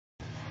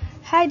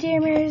Hi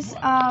Jammers,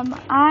 I'm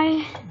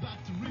going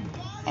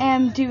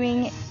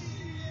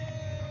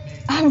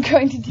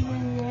to do a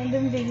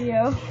random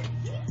video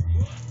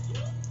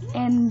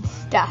and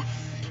stuff.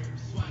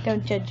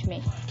 Don't judge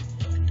me.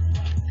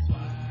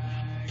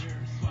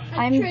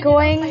 I am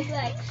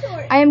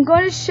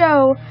going to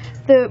show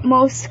the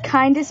most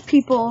kindest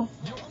people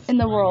in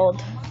the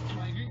world.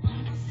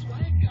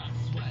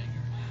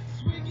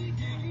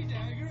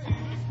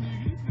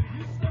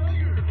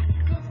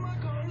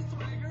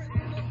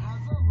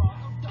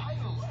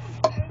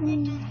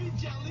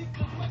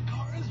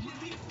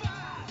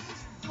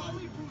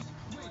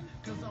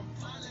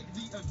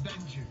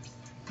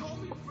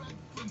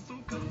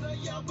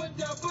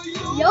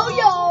 Yo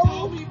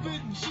yo!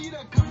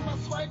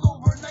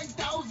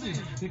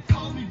 They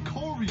call me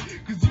Corey,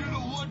 cause you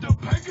don't want to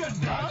pick a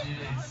nut.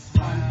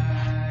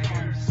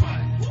 Swagger,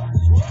 swag. Swagger,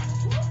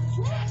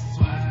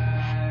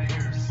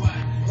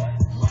 swag.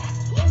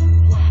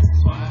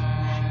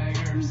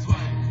 Swagger,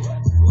 swag.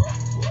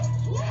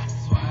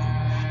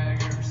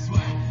 Swagger,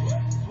 swag.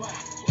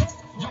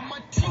 Yo, my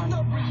teeth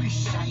not really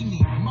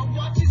shiny. My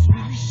watch is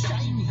really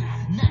shiny.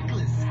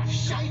 Necklace,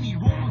 shiny.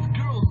 Roll with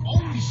girls,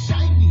 only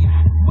shiny.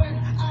 When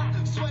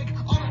I swag,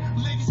 all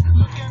the ladies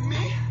look at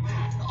me.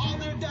 All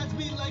their dads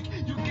be like,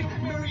 you can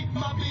marry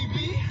my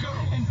baby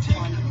and take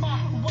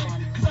my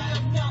wife, cause I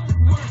am not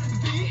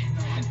worthy.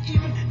 And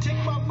even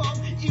take my mom,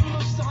 even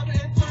though she's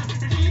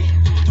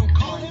 130. Don't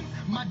call him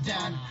my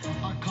dad,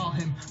 I call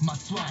him my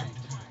swag.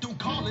 Don't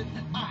call it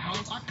a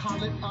house, I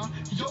call it a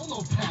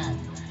YOLO pad.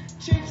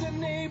 Change the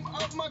name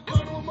of my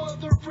car to a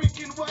mother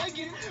freaking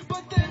wagon,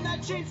 but then I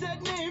changed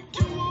that name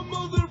to a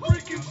mother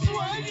freaking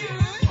swagger.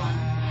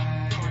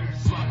 Swagger,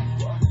 swag.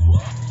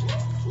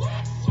 Swagger,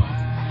 swag.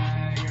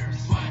 Swagger,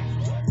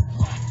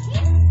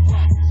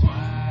 swag.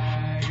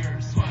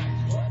 Swagger, swag.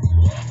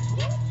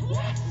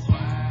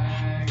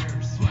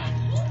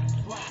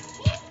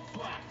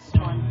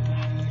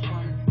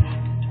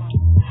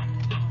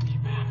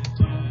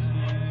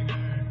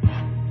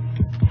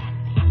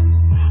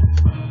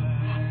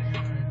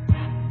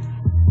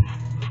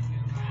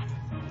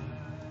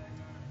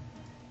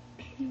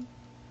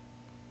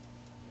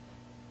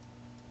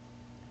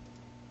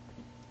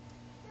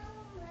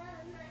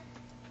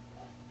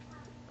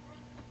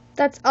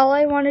 That's all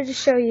I wanted to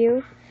show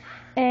you,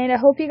 and I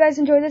hope you guys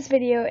enjoyed this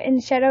video,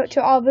 and shout out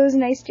to all those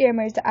nice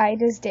jammers that I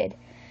just did,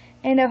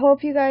 and I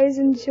hope you guys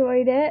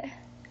enjoyed it.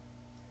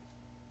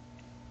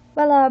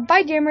 Well,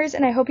 bye jammers,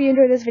 and I hope you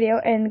enjoyed this video,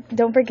 and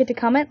don't forget to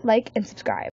comment, like, and subscribe.